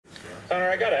Connor,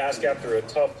 I got to ask, after a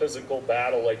tough physical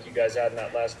battle like you guys had in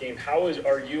that last game,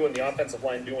 are you and the offensive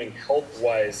line doing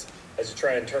health-wise as you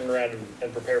try and turn around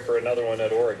and prepare for another one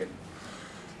at Oregon?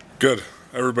 Good.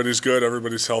 Everybody's good.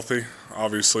 Everybody's healthy.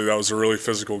 Obviously, that was a really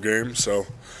physical game, so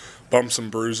bumps and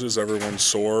bruises, everyone's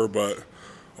sore, but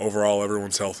overall,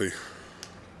 everyone's healthy.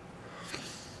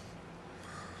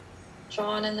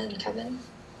 John and then Kevin.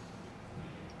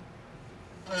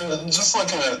 Just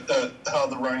looking at how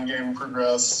the run game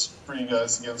progressed for you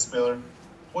guys against Baylor,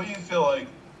 what do you feel like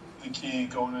the key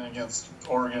going in against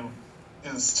Oregon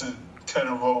is to kind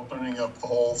of opening up the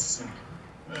holes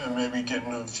and maybe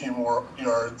getting a few more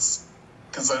yards?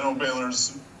 Because I know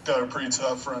Baylor's got a pretty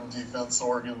tough run defense.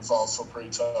 Oregon's also pretty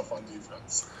tough on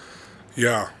defense.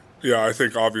 Yeah, I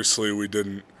think obviously we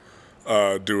didn't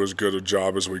do as good a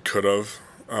job as we could have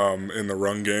in the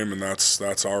run game, and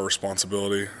that's our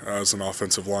responsibility as an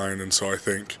offensive line. And so I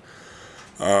think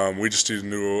we just need to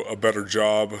do a better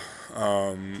job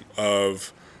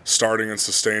of starting and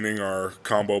sustaining our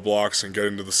combo blocks and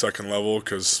getting to the second level,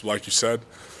 because like you said,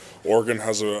 Oregon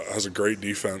has a great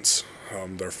defense.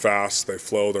 They're fast, they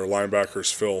flow, their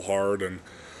linebackers fill hard,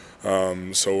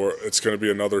 and so it's going to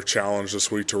be another challenge this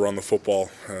week to run the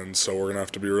football. And so we're going to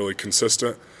have to be really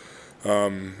consistent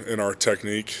in our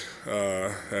technique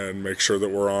and make sure that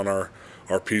we're on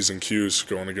our P's and Q's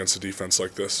going against a defense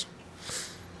like this.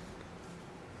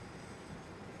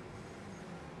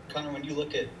 Connor, when you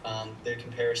look at the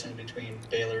comparison between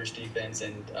Baylor's defense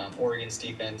and Oregon's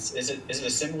defense, is it a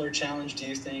similar challenge, do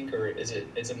you think, or is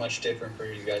it much different for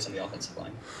you guys on the offensive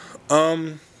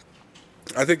line?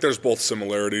 I think there's both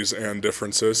similarities and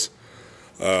differences.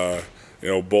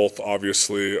 Both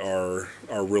obviously are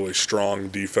really strong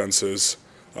defenses,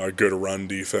 good run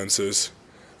defenses,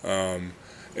 and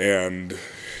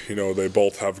they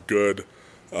both have good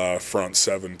front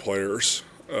seven players.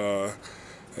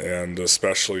 And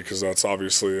especially because that's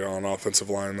obviously on offensive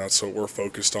line, that's what we're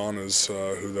focused on, is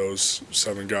who those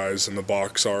seven guys in the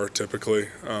box are typically.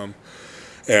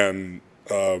 And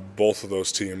both of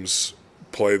those teams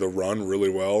play the run really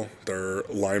well. Their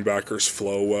linebackers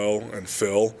flow well and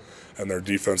fill, and their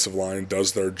defensive line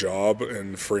does their job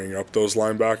in freeing up those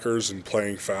linebackers and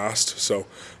playing fast. So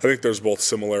I think there's both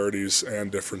similarities and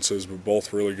differences, but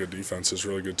both really good defenses,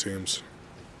 really good teams.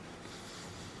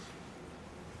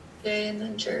 Jay and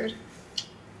then Jared.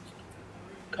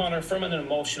 Connor, from an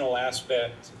emotional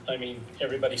aspect, I mean,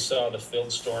 everybody saw the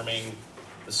field storming,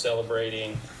 the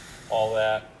celebrating, all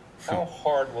that. How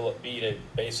hard will it be to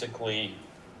basically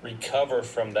recover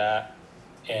from that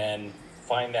and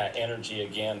find that energy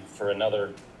again for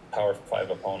another Power 5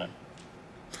 opponent?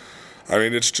 I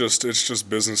mean, it's just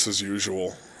business as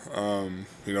usual.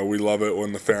 We love it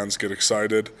when the fans get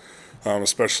excited,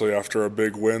 especially after a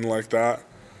big win like that.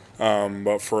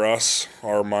 But for us,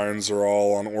 our minds are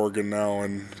all on Oregon now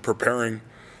and preparing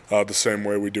the same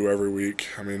way we do every week.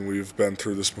 I mean, we've been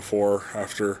through this before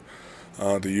after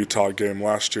the Utah game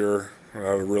last year. We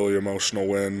had a really emotional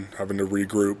win, having to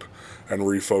regroup and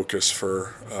refocus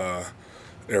for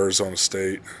Arizona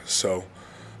State. So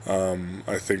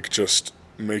I think just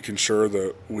making sure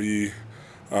that we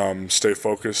stay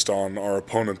focused on our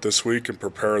opponent this week and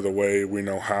prepare the way we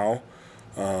know how.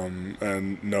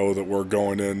 And know that we're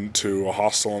going into a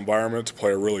hostile environment to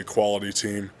play a really quality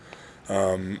team,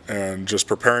 and just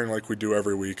preparing like we do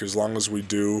every week. As long as we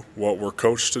do what we're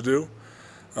coached to do,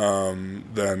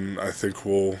 then I think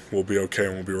we'll be okay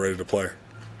and we'll be ready to play.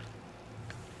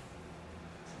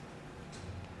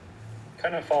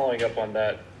 Kind of following up on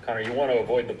that, Connor, you want to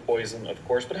avoid the poison, of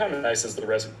course, but how nice is the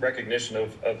recognition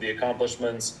of the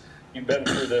accomplishments? You've been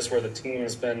through this where the team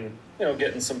has been,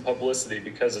 getting some publicity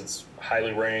because it's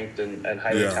highly ranked and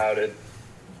highly touted.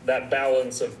 That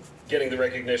balance of getting the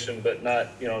recognition but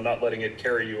not letting it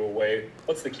carry you away.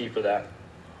 What's the key for that?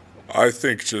 I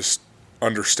think just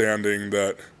understanding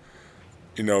that,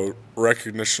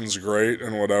 recognition's great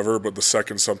and whatever, but the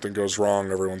second something goes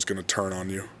wrong, everyone's going to turn on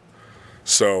you.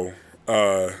 So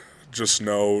just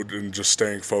know and just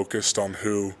staying focused on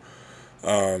who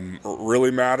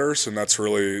really matters, and that's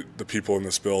really the people in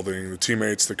this building, the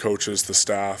teammates, the coaches, the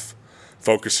staff,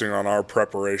 focusing on our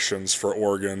preparations for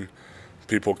Oregon.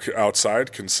 People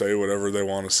outside can say whatever they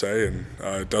want to say, and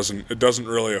it doesn't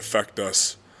really affect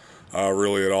us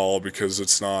really at all, because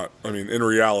it's not, in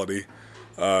reality,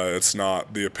 it's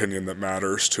not the opinion that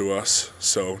matters to us.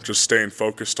 So just staying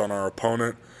focused on our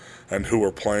opponent and who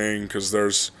we're playing, because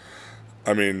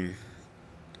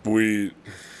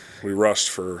we rushed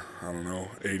for,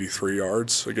 83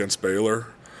 yards against Baylor,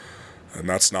 and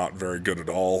that's not very good at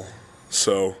all.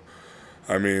 So,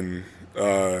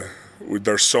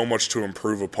 there's so much to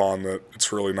improve upon that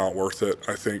it's really not worth it,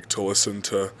 I think, to listen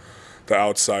to the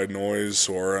outside noise.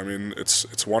 Or, I mean,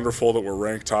 it's wonderful that we're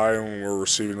ranked high and we're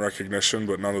receiving recognition,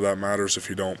 but none of that matters if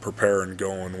you don't prepare and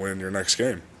go and win your next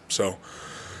game. So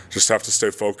just have to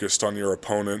stay focused on your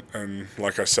opponent, and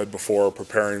like I said before,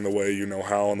 preparing the way you know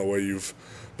how and the way you've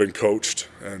been coached,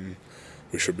 and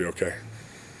we should be okay.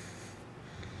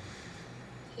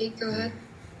 Hey, go ahead.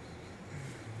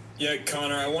 Yeah,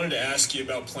 Connor, I wanted to ask you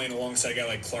about playing alongside a guy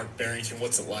like Clark Barrington.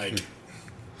 What's it like?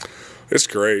 It's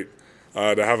great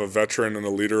to have a veteran and a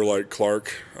leader like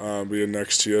Clark being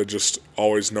next to you, just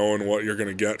always knowing what you're going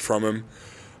to get from him.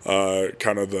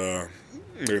 Kind of the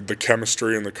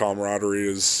chemistry and the camaraderie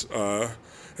is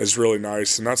really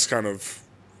nice, and that's kind of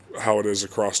how it is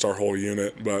across our whole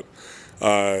unit. But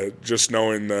just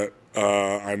knowing that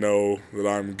I know that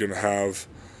I'm going to have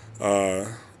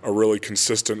a really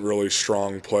consistent, really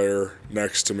strong player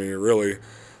next to me, really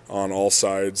on all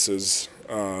sides, is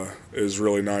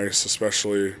really nice,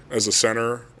 especially as a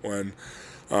center when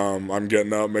I'm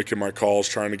getting up, making my calls,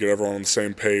 trying to get everyone on the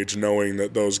same page, knowing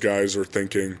that those guys are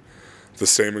thinking the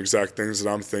same exact things that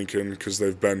I'm thinking because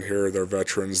they've been here, they're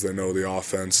veterans, they know the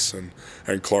offense,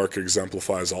 and Clark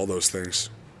exemplifies all those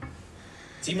things.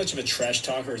 Is he much of a trash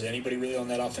talker? Is anybody really on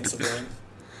that offensive line?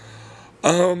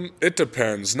 It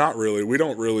depends. Not really. We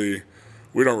don't really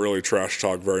trash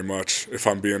talk very much. If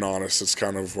I'm being honest, it's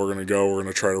kind of, we're going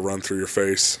to try to run through your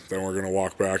face, then we're going to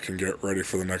walk back and get ready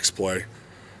for the next play.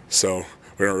 So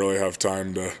we don't really have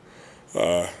time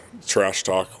to trash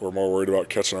talk. We're more worried about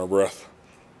catching our breath.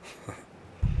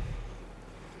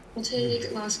 We'll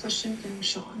take last question from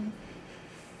Sean.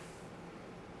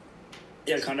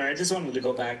 Yeah, Connor, I just wanted to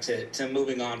go back to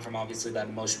moving on from obviously that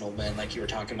emotional win like you were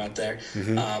talking about there.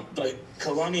 Mm-hmm. But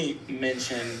Kalani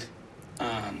mentioned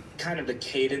kind of the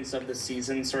cadence of the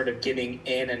season, sort of getting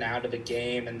in and out of a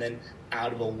game and then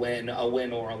out of a win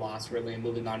or a loss, really, and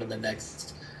moving on to the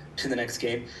next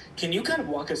game. Can you kind of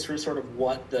walk us through sort of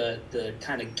what the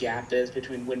kind of gap is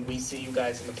between when we see you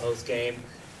guys in the post game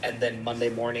and then Monday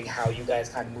morning, how you guys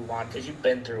kind of move on? Because you've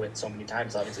been through it so many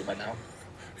times, obviously, by now.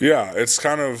 Yeah, it's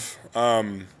kind of,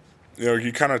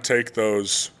 you kind of take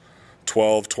those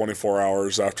 12, 24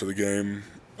 hours after the game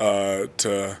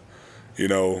to,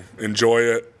 enjoy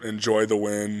it, enjoy the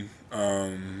win.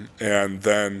 And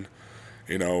then,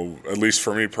 at least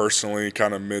for me personally,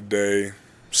 kind of midday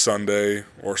Sunday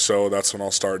or so, that's when I'll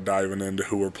start diving into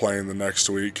who we're playing the next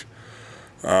week.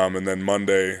 And then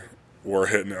Monday, we're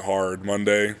hitting it hard.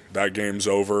 Monday, that game's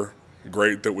over.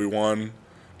 Great that we won.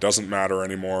 Doesn't matter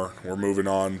anymore. We're moving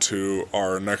on to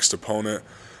our next opponent.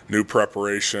 New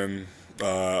preparation,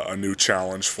 a new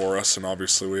challenge for us, and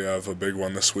obviously we have a big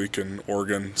one this week in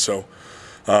Oregon. So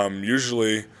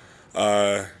usually,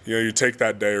 you take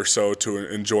that day or so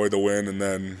to enjoy the win and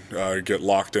then get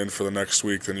locked in for the next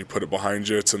week. Then you put it behind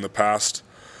you. It's in the past.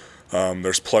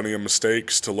 There's plenty of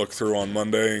mistakes to look through on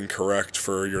Monday and correct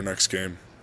for your next game.